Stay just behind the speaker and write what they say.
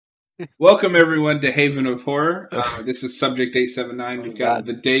Welcome everyone to Haven of Horror. This is Subject 879. We've got God.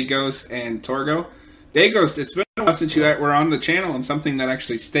 the Day Ghost and Torgo. Day Ghost, it's been a while since you were on the channel, and something that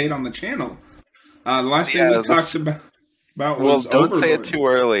actually stayed on the channel. The last thing we Yeah, talked this. about Well, was don't say it Overlord. too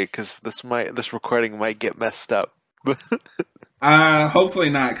early, because this recording might get messed up. Hopefully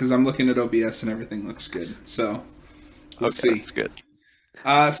not, because I'm looking at OBS and everything looks good. So we'll Okay, see. that's good.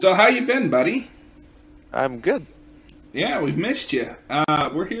 So how you been, buddy? I'm good. Yeah, we've missed you.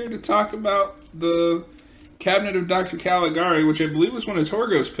 We're here to talk about the Cabinet of Dr. Caligari, which I believe was one of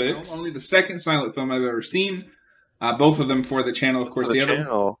Torgo's picks. Only the second silent film I've ever seen. Both of them for the channel, of For course. the The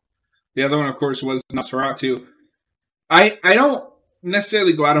channel. other one, of course, was Nosferatu. I don't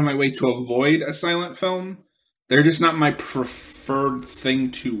necessarily go out of my way to avoid a silent film. They're just not my preferred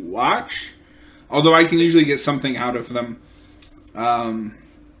thing to watch. Although I can usually get something out of them.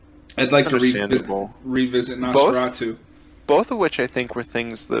 I'd like to Understandable. revisit Both, Nosferatu. both of which I think were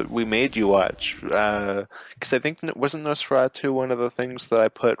things that we made you watch. Because I think wasn't Nosferatu one of the things that I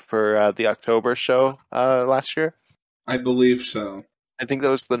put for the October show last year? I believe so. I think that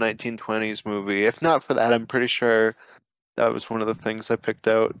was the 1920s movie. If not for that, I'm pretty sure that was one of the things I picked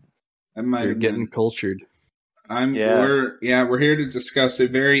out. That might You're have getting been. cultured. Yeah. We're here to discuss a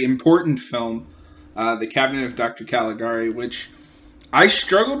very important film, The Cabinet of Dr. Caligari, which I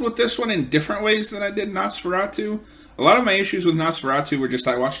struggled with this one in different ways than I did Nosferatu. A lot of my issues with Nosferatu were just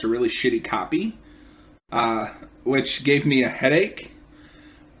I watched a really shitty copy, which gave me a headache.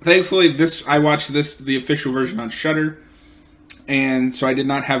 Thankfully, I watched the official version on Shudder, and so I did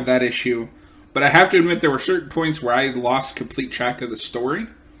not have that issue. But I have to admit there were certain points where I lost complete track of the story.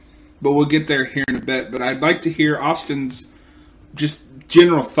 But we'll get there here in a bit. But I'd like to hear Austin's just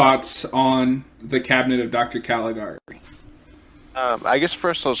general thoughts on the Cabinet of Dr. Caligari. I guess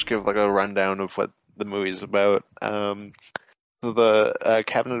first I'll just give like a rundown of what the movie's about. So the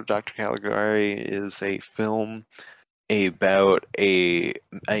Cabinet of Dr. Caligari is a film about a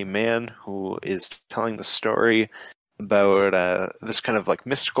man who is telling the story about this kind of like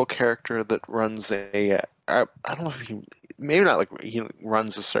mystical character that runs I don't know if he maybe not like he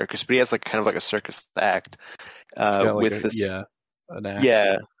runs a circus, but he has like kind of like a circus act with this an axe.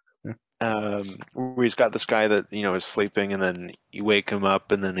 yeah where he's got this guy that is sleeping, and then you wake him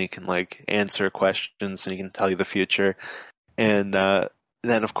up, and then he can like answer questions, and he can tell you the future, and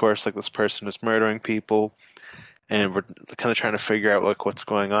then of course like this person is murdering people, and we're kind of trying to figure out like what's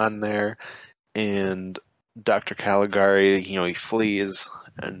going on there, and Dr. Caligari, he flees,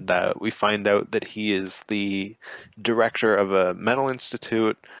 and we find out that he is the director of a mental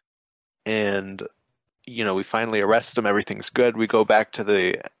institute, and we finally arrest him. Everything's good. We go back to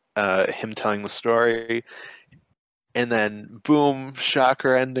the him telling the story, and then boom,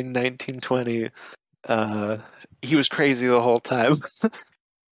 shocker ending 1920. He was crazy the whole time.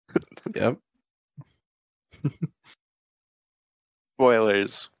 Yep.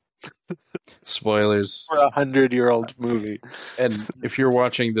 Spoilers. For a 100-year-old movie. And if you're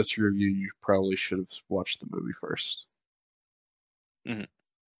watching this review, you probably should have watched the movie first. Mm-hmm.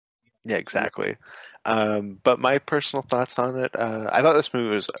 Yeah, exactly. But my personal thoughts on it, I thought this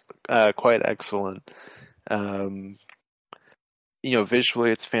movie was quite excellent.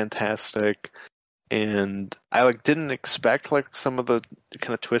 Visually it's fantastic, and I like didn't expect like some of the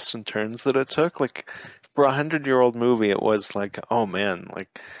kind of twists and turns that it took. Like for a 100-year-old movie, it was like, oh man,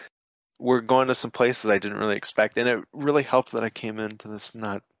 like we're going to some places I didn't really expect, and it really helped that I came into this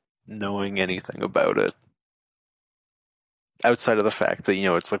not knowing anything about it. Outside of the fact that,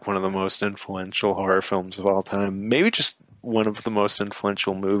 it's like one of the most influential horror films of all time. Maybe just one of the most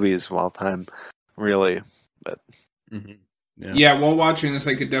influential movies of all time, really. But Yeah, while watching this,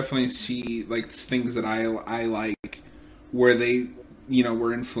 I could definitely see like things that I like where they,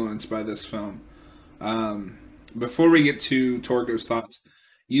 were influenced by this film. Before we get to Torgo's thoughts,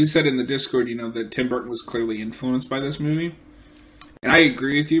 you said in the Discord, that Tim Burton was clearly influenced by this movie. And I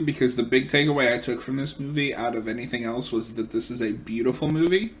agree with you, because the big takeaway I took from this movie out of anything else was that this is a beautiful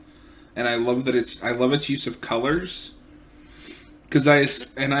movie, and I love its use of colors. Because I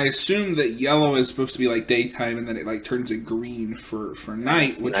assume that yellow is supposed to be like daytime, and then it like turns it green for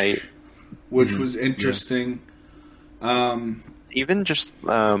night, which was interesting. Yeah. Even just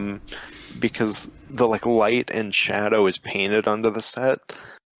because the like light and shadow is painted onto the set,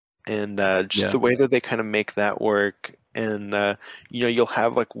 and the way that they kind of make that work. And you'll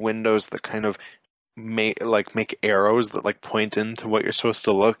have like windows that kind of make arrows that like point into what you're supposed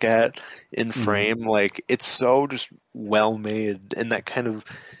to look at in frame. Like it's so just well made, and that kind of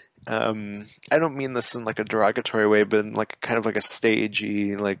I don't mean this in like a derogatory way, but in like kind of like a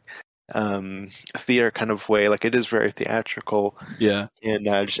stagey, like theater kind of way. Like, it is very theatrical. Yeah. And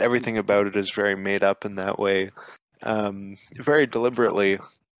just everything about it is very made up in that way, very deliberately,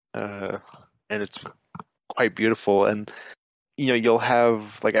 and it's quite beautiful. And you'll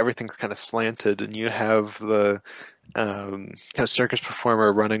have like everything's kind of slanted, and you have the kind of circus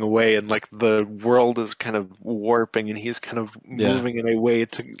performer running away, and like the world is kind of warping, and he's kind of moving in a way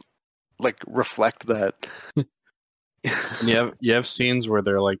to like reflect that. And you have scenes where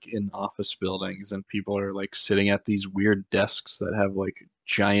they're like in office buildings and people are like sitting at these weird desks that have like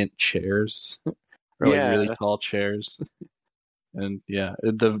giant chairs or like really tall chairs. And yeah,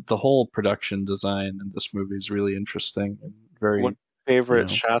 the whole production design in this movie is really interesting and very. One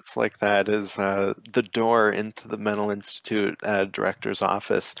favorite shots like that is the door into the Mental Institute director's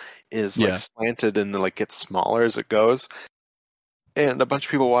office is like slanted and like gets smaller as it goes. And a bunch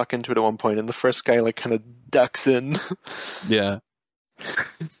of people walk into it at one point, and the first guy like kind of ducks in. Yeah.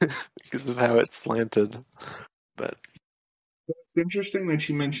 Because of how it's slanted. But it's interesting that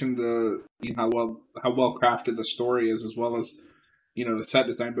you mentioned how well crafted the story is, as well as the set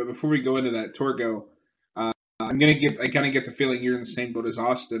design. But before we go into that, Torgo, I kind of get the feeling you're in the same boat as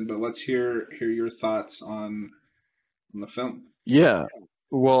Austin. But let's hear your thoughts on the film. Yeah.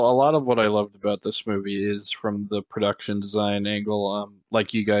 Well, a lot of what I loved about this movie is from the production design angle.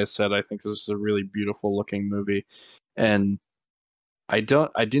 Like you guys said, I think this is a really beautiful looking movie, and I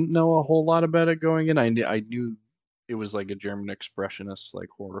didn't know a whole lot about it going in. I knew it was like a German expressionist like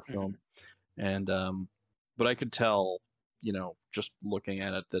horror film, and but I could tell, just looking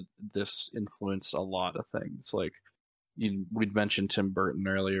at it, that this influenced a lot of things. Like we'd mentioned Tim Burton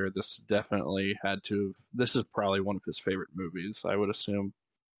earlier. This definitely had to have. This is probably one of his favorite movies, I would assume.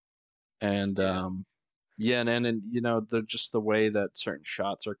 And and just the way that certain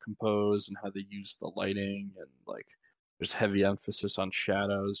shots are composed and how they use the lighting, and like there's heavy emphasis on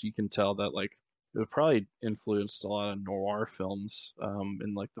shadows. You can tell that like it probably influenced a lot of noir films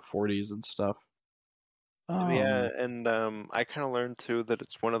in like the 40s and stuff. Yeah, and I kind of learned too that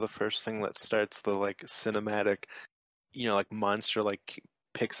it's one of the first thing that starts the like cinematic, like monster like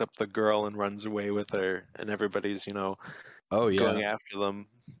picks up the girl and runs away with her, and everybody's going after them.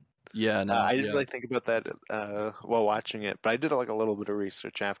 Yeah, no, I didn't really think about that while watching it, but I did like a little bit of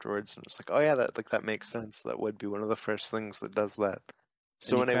research afterwards, and it's like, oh yeah, that makes sense. That would be one of the first things that does that.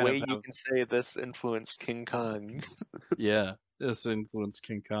 So in a way, you can say this influenced King Kong. Yeah, this influenced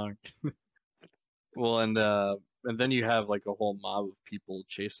King Kong. Well, and then you have like a whole mob of people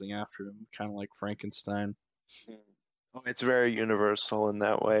chasing after him, kind of like Frankenstein. Oh, it's very Universal in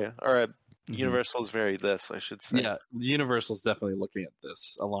that way. Or Universal's very this, I should say. Yeah, the Universal's definitely looking at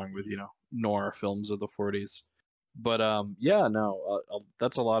this, along with, noir films of the 40s. But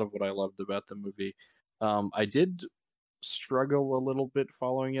that's a lot of what I loved about the movie. I did struggle a little bit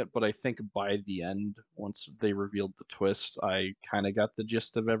following it, but I think by the end, once they revealed the twist, I kind of got the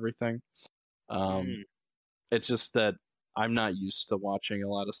gist of everything. It's just that I'm not used to watching a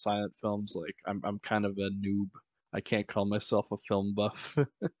lot of silent films. Like I'm kind of a noob. I can't call myself a film buff.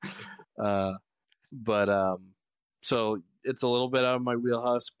 But so it's a little bit out of my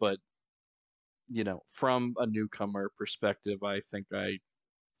wheelhouse, but from a newcomer perspective, I think I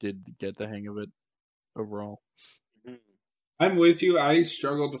did get the hang of it overall. I'm with you. I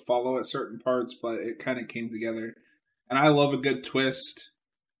struggled to follow at certain parts, but it kind of came together. And I love a good twist,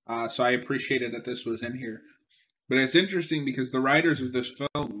 so I appreciated that this was in here. But it's interesting because the writers of this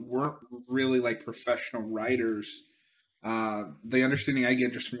film weren't really like professional writers. The understanding I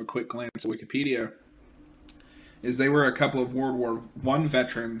get just from a quick glance at Wikipedia is they were a couple of World War I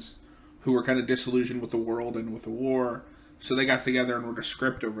veterans who were kind of disillusioned with the world and with the war. So they got together and wrote a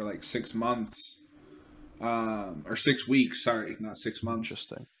script over like 6 months. Or 6 weeks, sorry, not 6 months.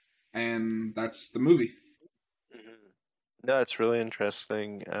 Interesting. And that's the movie. No, it's really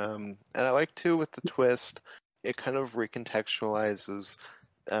interesting. And I like too with the twist, it kind of recontextualizes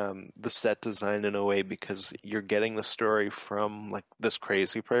the set design in a way, because you're getting the story from like this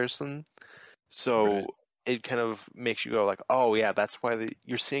crazy person. So it kind of makes you go like, oh yeah, that's why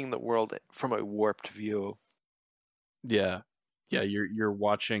you're seeing the world from a warped view. Yeah. You're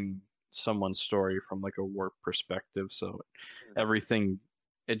watching someone's story from like a warped perspective, so everything,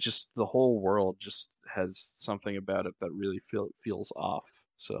 the whole world just has something about it that really feels off.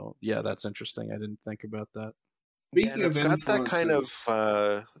 So yeah, that's interesting. I didn't think about that. Speaking of got that kind of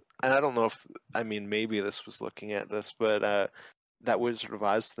and I don't know if, I mean, maybe this was looking at this, but that Wizard of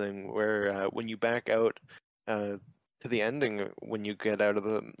Oz thing where when you back out to the ending, when you get out of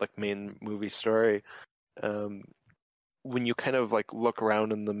the like main movie story, when you kind of like look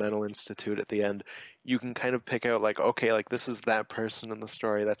around in the mental institute at the end, you can kind of pick out like, okay, like this is that person in the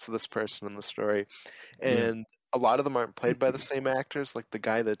story, that's this person in the story, and a lot of them aren't played by the same actors. Like the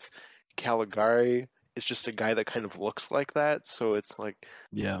guy that's Caligari is just a guy that kind of looks like that, so it's like,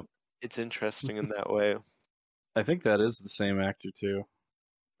 it's interesting in that way. I think that is the same actor too.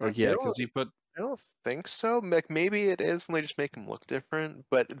 Or yeah, because he put. I don't think so. Like maybe it is, and they just make him look different,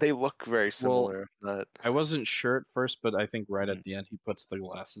 but they look very similar. I wasn't sure at first, but I think right at the end he puts the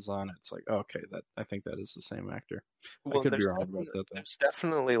glasses on. It's like, okay, I think that is the same actor. I could be wrong about that though. There's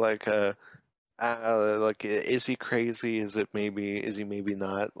definitely like a like, is he crazy? Is he maybe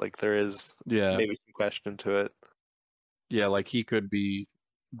not? Like there is maybe some question to it. Yeah, like he could be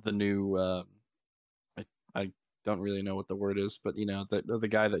the new. I don't really know what the word is, but the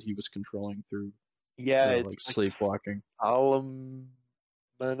guy that he was controlling through. It's like sleepwalking. Solemnist.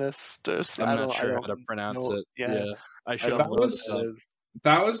 I'm not sure how to pronounce it. Yeah, I should have looked it up.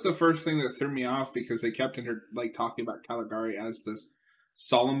 That was the first thing that threw me off because they kept like talking about Caligari as this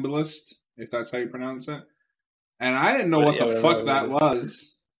somnambulist, if that's how you pronounce it, and I didn't know what the fuck that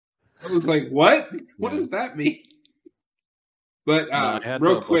was. I was like, "What? What does that mean?" But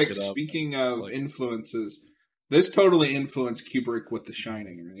real quick, speaking of influences, this totally influenced Kubrick with The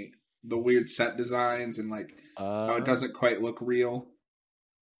Shining, right? The weird set designs and like how it doesn't quite look real.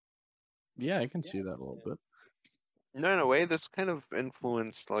 Yeah, I can see that a little bit. No, in a way, this kind of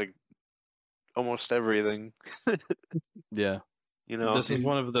influenced like almost everything. Yeah, this is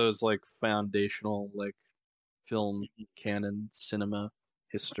one of those like foundational like film canon cinema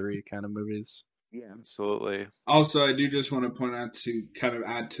history kind of movies. Yeah, absolutely. Also, I do just want to point out to kind of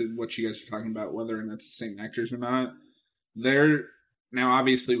add to what you guys are talking about, whether or not it's the same actors or not. Now,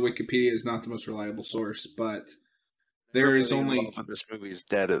 obviously, Wikipedia is not the most reliable source, but there is only this movie's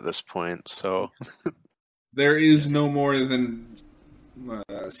dead at this point, so there is no more than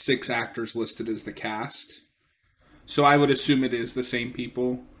 6 actors listed as the cast. So I would assume it is the same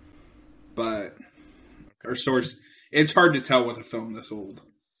people, but our source, it's hard to tell with a film this old.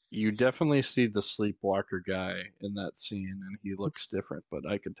 You definitely see the sleepwalker guy in that scene, and he looks different, but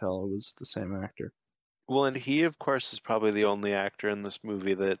I could tell it was the same actor. Well, and he, of course, is probably the only actor in this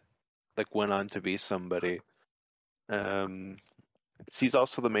movie that like went on to be somebody. He's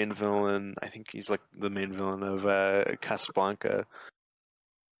also the main villain. I think he's like the main villain of Casablanca,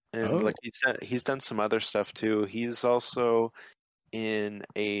 and like he's done some other stuff too. He's also in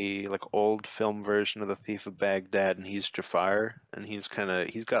a like old film version of The Thief of Baghdad, and he's Jafar, and he's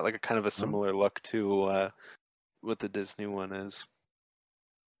got like a kind of a similar look to what the Disney one is.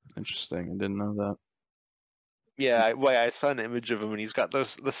 Interesting. I didn't know that. Yeah, I saw an image of him, and he's got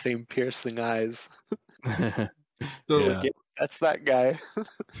the same piercing eyes. That's that guy.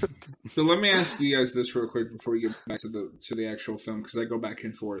 So let me ask you guys this real quick before we get back to the actual film, because I go back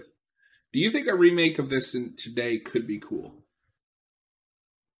and forth. Do you think a remake of this today could be cool?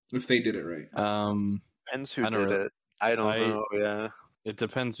 If they did it right. Depends who did it. I don't know, yeah. It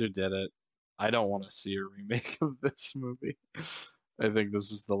depends who did it. I don't want to see a remake of this movie. I think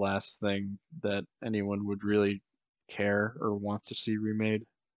this is the last thing that anyone would really care or want to see remade.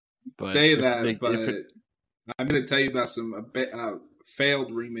 But I'm going to tell you about some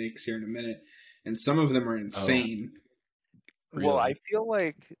failed remakes here in a minute, and some of them are insane. Well, I feel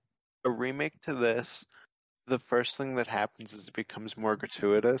like a remake to this, the first thing that happens is it becomes more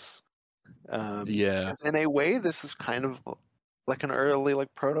gratuitous. Because in a way, this is kind of like an early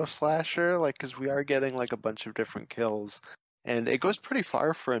like proto slasher, like because we are getting like a bunch of different kills, and it goes pretty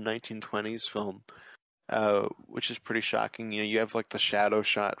far for a 1920s film, which is pretty shocking. You have like the shadow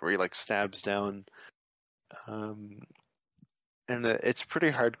shot where he like stabs down, and it's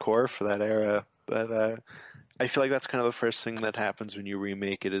pretty hardcore for that era. But I feel like that's kind of the first thing that happens when you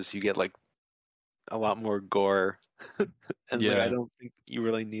remake it is you get like a lot more gore. And like, I don't think you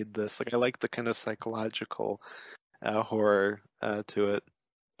really need this. Like I like the kind of psychological horror to it.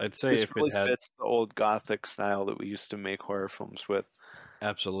 I'd say this really fits the old gothic style that we used to make horror films with.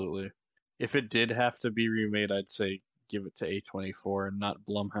 Absolutely. If it did have to be remade, I'd say give it to A24 and not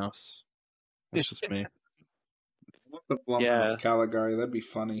Blumhouse. That's just me. What the Blumhouse Caligari? That'd be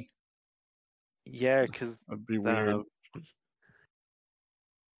funny. Yeah, because that'd be weird.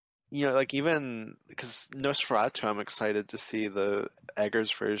 Like even because Nosferatu, I'm excited to see the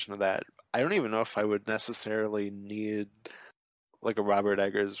Eggers version of that. I don't even know if I would necessarily need like a Robert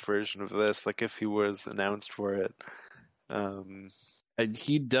Eggers version of this, like if he was announced for it.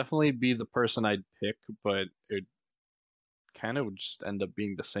 He'd definitely be the person I'd pick, but it kind of would just end up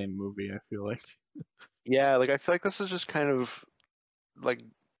being the same movie, I feel like. Yeah, like I feel like this is just kind of like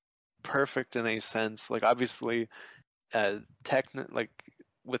perfect in a sense. Like obviously like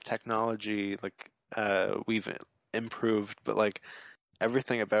with technology, like we've improved, but like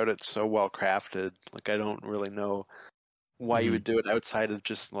everything about it's so well crafted. Like I don't really know why you would do it outside of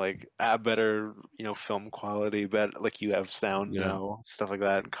just like better, film quality, but like you have sound now, stuff like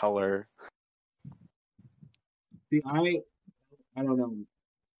that, color. See, I don't know.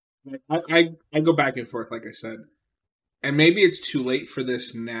 I go back and forth, like I said. And maybe it's too late for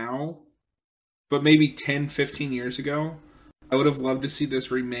this now, but maybe 10, 15 years ago, I would have loved to see this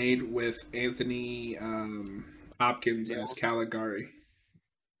remade with Anthony Hopkins as Caligari.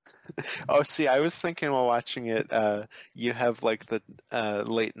 Oh, see, I was thinking while watching it, you have like the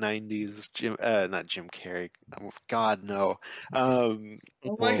late '90s not Jim Carrey. Oh, God, no.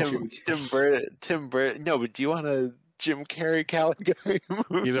 Tim Burton. No, but do you want a Jim Carrey Caligari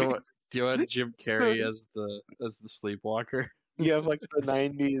movie? Do you want Jim Carrey as the sleepwalker? You have like the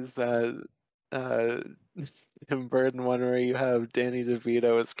 '90s Tim Burton one where you have Danny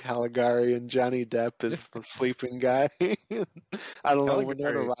DeVito as Caligari and Johnny Depp as the sleeping guy. I don't know,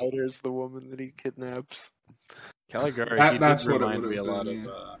 Winona Ryder's the woman that he kidnaps. Caligari, that's what remind me a lot of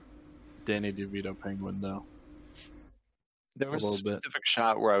Danny DeVito Penguin, though. There was a specific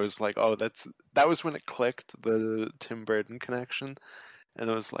shot where I was like, oh, that was when it clicked, the Tim Burton connection. And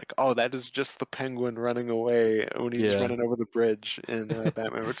it was like, oh, that is just the Penguin running away when he was running over the bridge in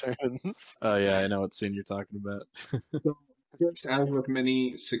Batman Returns. Oh yeah, I know what scene you're talking about. Just as with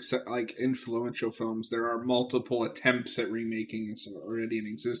many influential films, there are multiple attempts at remaking already in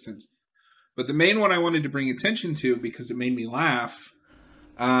existence. But the main one I wanted to bring attention to, because it made me laugh,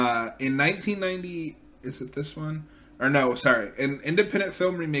 in 1990, is it this one? Or no, sorry, an independent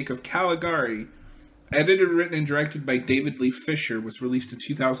film remake of Caligari, edited, written, and directed by David Lee Fisher, was released in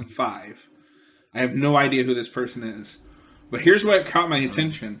 2005. I have no idea who this person is. But here's what caught my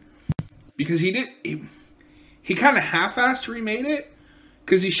attention. Because he kind of half-assed remade it.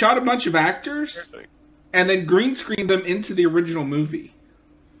 Because he shot a bunch of actors and then green screened them into the original movie.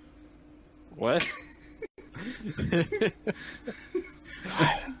 What?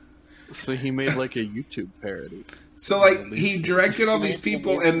 So he made like a YouTube parody. So like he directed all these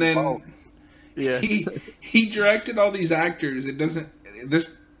people and then... Yeah, he directed all these actors. This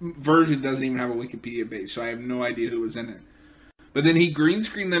version doesn't even have a Wikipedia page, so I have no idea who was in it. But then he green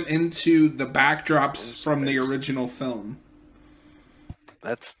screened them into the backdrops from the original film.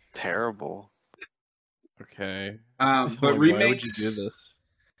 That's terrible. Okay, but remakes. Why would you do this?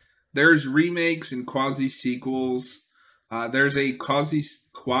 There's remakes and quasi sequels. There's a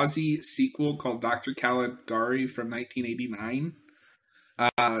quasi sequel called Dr. Caligari from 1989.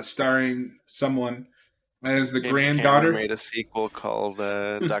 Starring someone as the granddaughter. Made a sequel called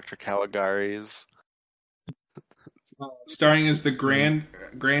Dr. Caligari's. Starring as the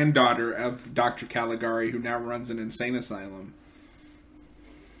granddaughter of Dr. Caligari, who now runs an insane asylum.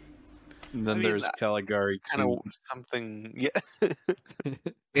 And then there's Caligari. Kind of something, yeah.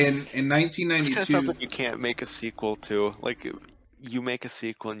 in 1992, it's kind of something you can't make a sequel to. Like, you make a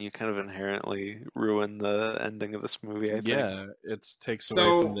sequel and you kind of inherently ruin the ending of this movie, I think. Yeah, it takes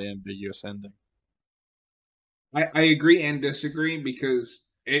away from the ambiguous ending. I agree and disagree, because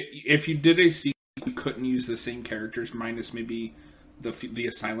if you did a sequel, you couldn't use the same characters minus maybe the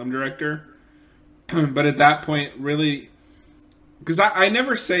asylum director. But at that point, really... Because I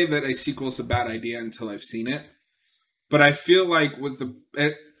never say that a sequel is a bad idea until I've seen it. But I feel like with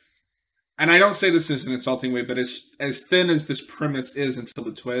and I don't say this in an insulting way, but as thin as this premise is until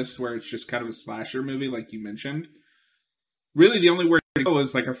the twist, where it's just kind of a slasher movie, like you mentioned, really the only way to go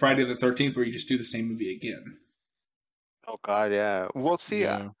is like a Friday the 13th, where you just do the same movie again. Oh, God, yeah. Well, see,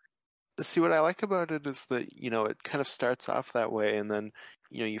 what I like about it is that, it kind of starts off that way, and then,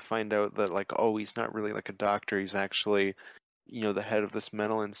 you find out that, like, oh, he's not really like a doctor, he's actually... the head of this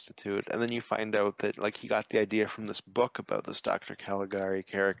mental institute, and then you find out that like he got the idea from this book about this Dr. Caligari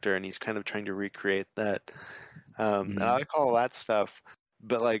character, and he's kind of trying to recreate that. And I like all that stuff,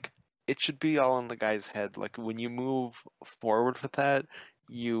 but like it should be all in the guy's head. Like when you move forward with that,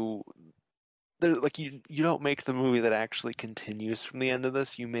 you don't make the movie that actually continues from the end of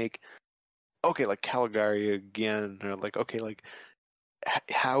this. You make like Caligari again, or like like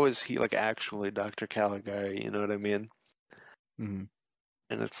how is he like actually Dr. Caligari? You know what I mean? Mm-hmm.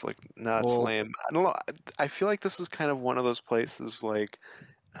 And it's like, it's lame. I don't know. I feel like this is kind of one of those places like,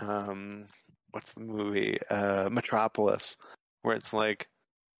 what's the movie? Metropolis, where it's like,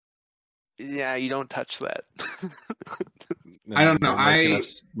 yeah, you don't touch that. I don't know.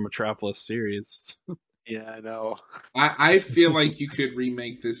 Metropolis series. Yeah, I know. I feel like you could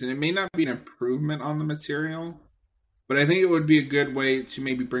remake this, and it may not be an improvement on the material, but I think it would be a good way to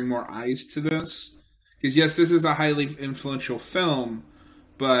maybe bring more eyes to this. Because yes, this is a highly influential film,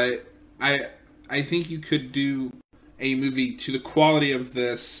 but I think you could do a movie to the quality of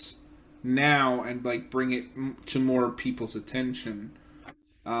this now and like bring it to more people's attention,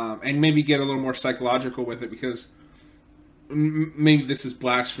 and maybe get a little more psychological with it because maybe this is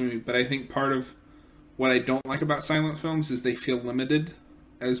blasphemy, but I think part of what I don't like about silent films is they feel limited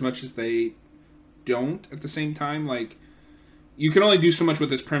as much as they don't at the same time. Like, you can only do so much with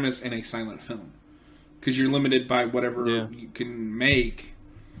this premise in a silent film because you're limited by whatever you can make.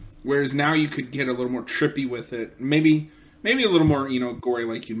 Whereas now you could get a little more trippy with it. Maybe a little more, gory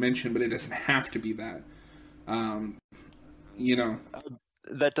like you mentioned, but it doesn't have to be that.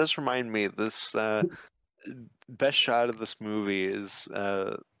 That does remind me, this best shot of this movie is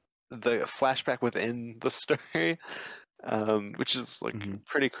the flashback within the story, which is like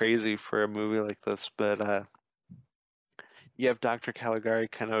pretty crazy for a movie like this. But you have Dr. Caligari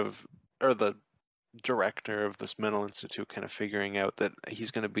or the director of this mental institute kind of figuring out that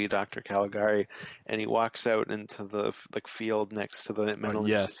he's going to be Dr. Caligari, and he walks out into the field next to the mental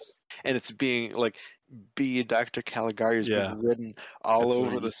institute, and it's being like Dr. Caligari is being written all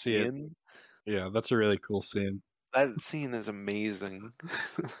over the scene. Yeah, that's a really cool scene. That scene is amazing.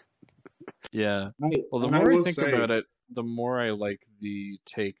 Yeah. Well, the more I think about it, the more I like the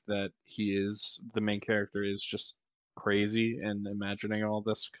take that the main character is just crazy and imagining all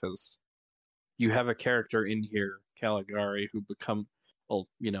this, because you have a character in here, Caligari, who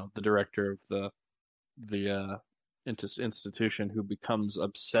the director of the institution, who becomes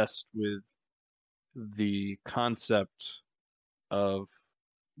obsessed with the concept of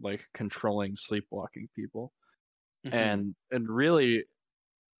like controlling sleepwalking people. And really,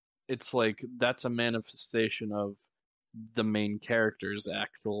 it's like that's a manifestation of the main character's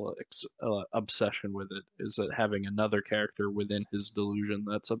actual obsession with it, is that having another character within his delusion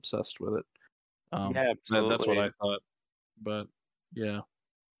that's obsessed with it. Yeah, absolutely. That's what I thought. But yeah.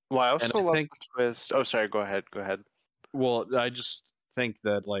 Well, I also love the twist. Oh, sorry. Go ahead. Well, I just think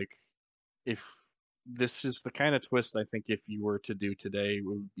that like, if this is the kind of twist, I think if you were to do today, it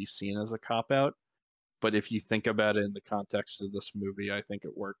would be seen as a cop out. But if you think about it in the context of this movie, I think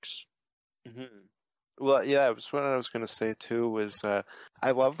it works. Well, yeah, it was what I was going to say too. Was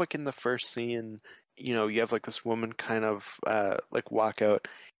I love like in the first scene, you have like this woman kind of like walk out.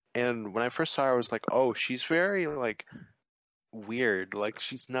 And when I first saw her, I was like, oh, she's very, like, weird. Like,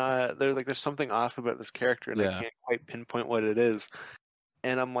 she's not... There's something off about this character, and I can't quite pinpoint what it is.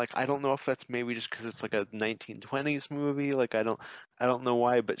 And I'm like, I don't know if that's maybe just because it's, like, a 1920s movie. Like, I don't know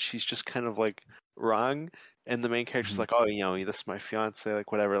why, but she's just kind of, like, wrong. And the main character's like, oh, this is my fiance,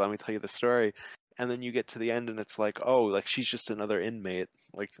 like, whatever, let me tell you the story. And then you get to the end, and it's like, oh, like, she's just another inmate.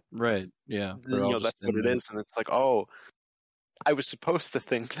 Like... Right, yeah. That's what it is, and it's like, oh... I was supposed to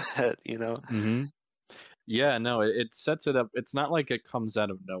think that, Yeah, no, it sets it up. It's not like it comes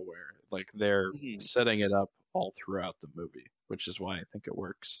out of nowhere. Like, they're setting it up all throughout the movie, which is why I think it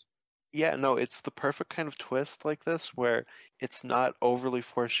works. Yeah, no, it's the perfect kind of twist like this, where it's not overly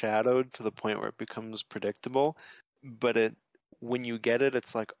foreshadowed to the point where it becomes predictable, but when you get it,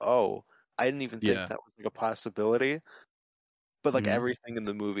 it's like, oh, I didn't even think that was like a possibility. But like everything in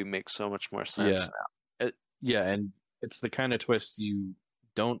the movie makes so much more sense now. And it's the kind of twist you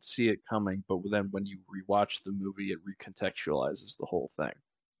don't see it coming, but then when you rewatch the movie, it recontextualizes the whole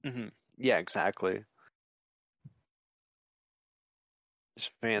thing. Yeah, exactly. It's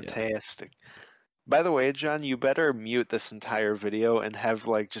fantastic. By the way, John, you better mute this entire video and have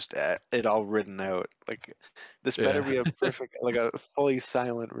like just it all written out. Like, this better be a perfect, like a fully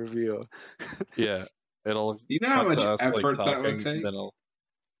silent review. Yeah, it'll. You know how much effort that would take?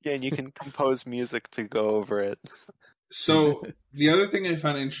 Yeah, and you can compose music to go over it. So the other thing I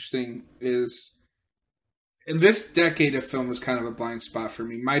found interesting is, in this decade of film was kind of a blind spot for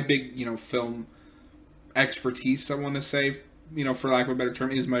me. My big, film expertise, I want to say, for lack of a better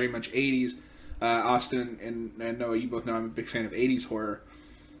term, is very much 80s. Austin and Noah, you both know I'm a big fan of 80s horror.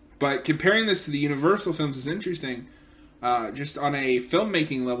 But comparing this to the Universal films is interesting, just on a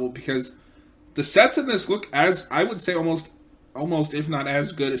filmmaking level, because the sets in this look, as I would say, almost if not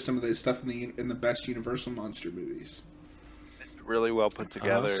as good as some of the stuff in the best Universal monster movies. Really well put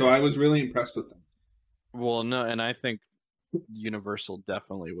together. So I was really impressed with them. Well, no, and I think Universal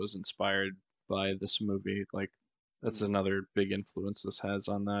definitely was inspired by this movie. Like, that's another big influence this has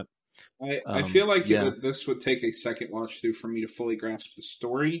on that. I feel like this would take a second watch through for me to fully grasp the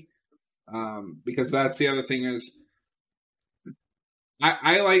story, because that's the other thing is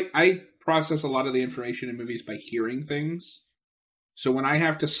I process a lot of the information in movies by hearing things. So when I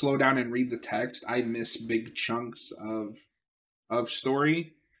have to slow down and read the text, I miss big chunks of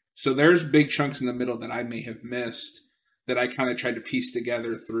story. So there's big chunks in the middle that I may have missed that I kind of tried to piece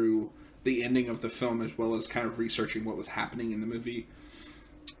together through the ending of the film as well as kind of researching what was happening in the movie.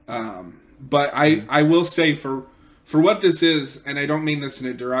 But I will say for what this is, and I don't mean this in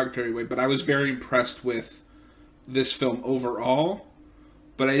a derogatory way, but I was very impressed with this film overall,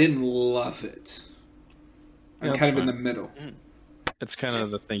 but I didn't love it. I'm kind of in the middle. It's kind of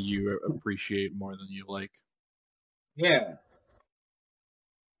the thing you appreciate more than you like. Yeah.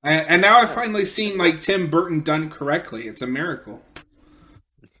 And now I've finally seen like Tim Burton done correctly. It's a miracle.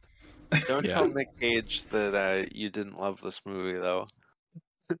 Don't tell Nick Cage that you didn't love this movie, though.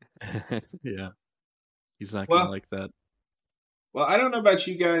 Yeah. He's not going to like that. Well, I don't know about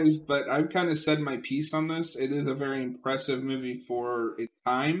you guys, but I've kind of said my piece on this. It is a very impressive movie for its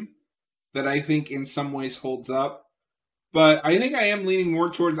time that I think in some ways holds up. But I think I am leaning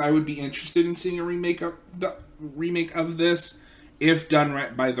more towards I would be interested in seeing a remake of this if done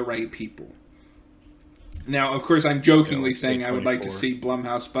right by the right people. Now, of course, I'm jokingly saying I would like to see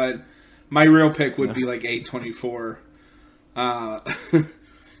Blumhouse, but my real pick would be like A24.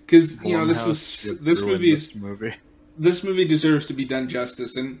 Because this movie deserves to be done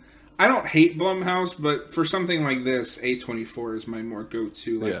justice, and I don't hate Blumhouse, but for something like this, A24 is my more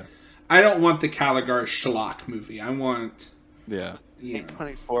go-to. I don't want the Caligar schlock movie. I want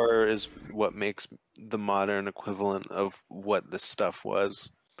A24 is what makes the modern equivalent of what this stuff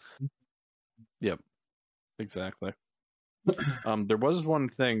was. Yep, exactly. There was one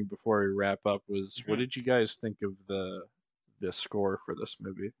thing before we wrap up. What did you guys think of the score for this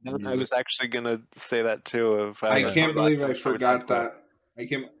movie? I was actually gonna say that too. I can't believe I forgot that.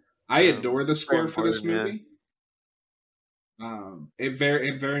 I adore the score for this movie. It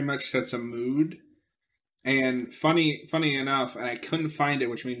very much sets a mood, and funny enough, and I couldn't find it,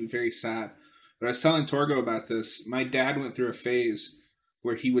 which made me very sad. But I was telling Torgo about this. My dad went through a phase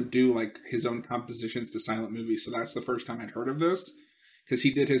where he would do like his own compositions to silent movies. So that's the first time I'd heard of this, because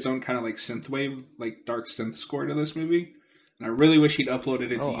he did his own kind of like synthwave, like dark synth score to this movie. And I really wish he'd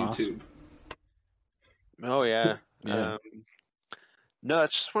uploaded it to YouTube. Oh, yeah. No,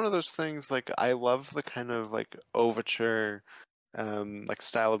 it's just one of those things, like, I love the kind of, like, overture, like,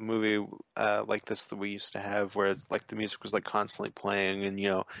 style of movie like this that we used to have, where, like, the music was, like, constantly playing, and, you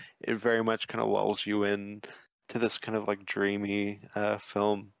know, it very much kind of lulls you in to this kind of, like, dreamy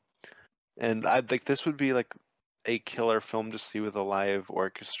film. And I'd like, this would be, like, a killer film to see with a live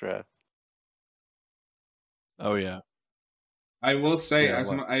orchestra. Oh, yeah. I will say,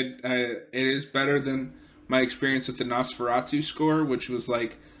 it is better than my experience with the Nosferatu score, which was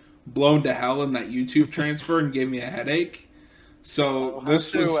like blown to hell in that YouTube transfer and gave me a headache. So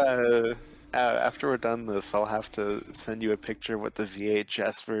after we're done this, I'll have to send you a picture of what the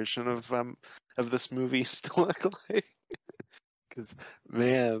VHS version of this movie used to look like. Because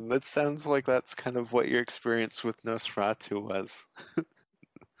man, that sounds like that's kind of what your experience with Nosferatu was.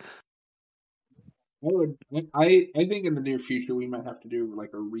 I think in the near future we might have to do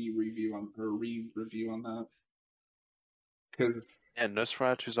like a re-review on that. Because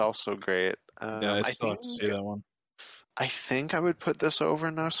Nosferatu's also great. I still have to see that one. I think I would put this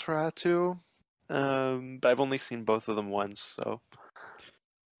over Nosferatu, but I've only seen both of them once, so.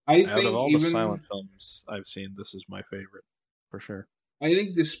 Out of all the silent films I've seen, this is my favorite, for sure. I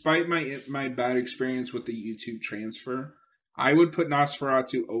think despite my bad experience with the YouTube transfer, I would put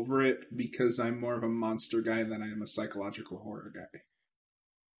Nosferatu over it because I'm more of a monster guy than I am a psychological horror guy.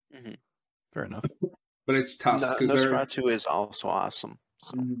 Mm-hmm. Fair enough. But it's tough because Nosferatu is also awesome.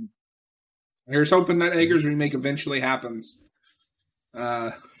 So. Mm-hmm. Here's hoping that Eggers remake eventually happens.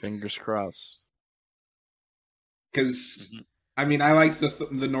 Fingers crossed. Because I mean, I liked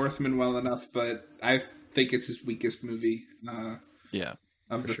the Northman well enough, but I think it's his weakest movie. Of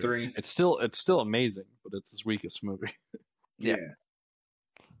the three, it's still amazing, but it's his weakest movie. Yeah.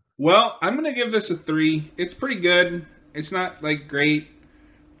 Well, I'm gonna give this a 3. It's pretty good. It's not like great,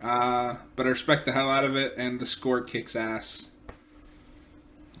 but I respect the hell out of it, and the score kicks ass.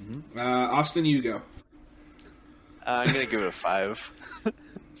 Mm-hmm. Austin, you go. I'm gonna give it a 5.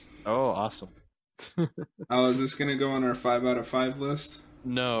 Oh, awesome. Is this gonna go on our 5 out of 5 list?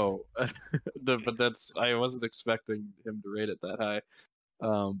 No, but I wasn't expecting him to rate it that high.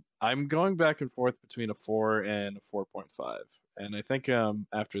 I'm going back and forth between a 4 and a 4.5, and I think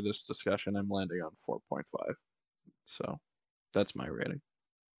after this discussion, I'm landing on 4.5. So that's my rating.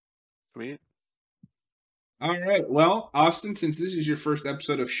 Sweet. All right. Well, Austin, since this is your first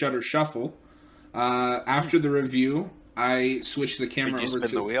episode of Shutter Shuffle, after the review, I switch the camera over to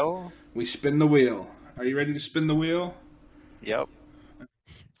the wheel. We spin the wheel. Are you ready to spin the wheel? Yep.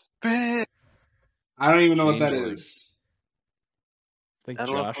 Spin. I don't even know what that is. I think I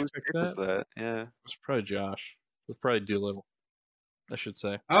don't know Josh whose picked pick was that. that. Yeah. It was probably Josh. It was probably Doolittle, I should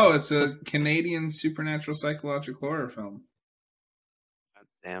say. Oh, it's a Canadian supernatural psychological horror film. God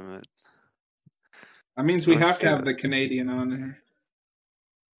damn it. That means we have to have the Canadian on here.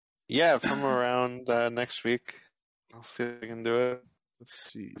 Yeah, from around next week. I'll see if I can do it.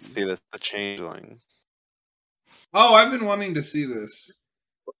 Let's see. The Changeling. Oh, I've been wanting to see this.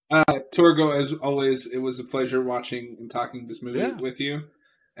 Torgo, as always, it was a pleasure watching and talking this movie with you.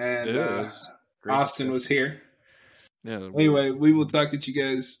 And Austin was here. Yeah. Anyway, we will talk at you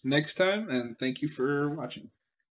guys next time, and thank you for watching.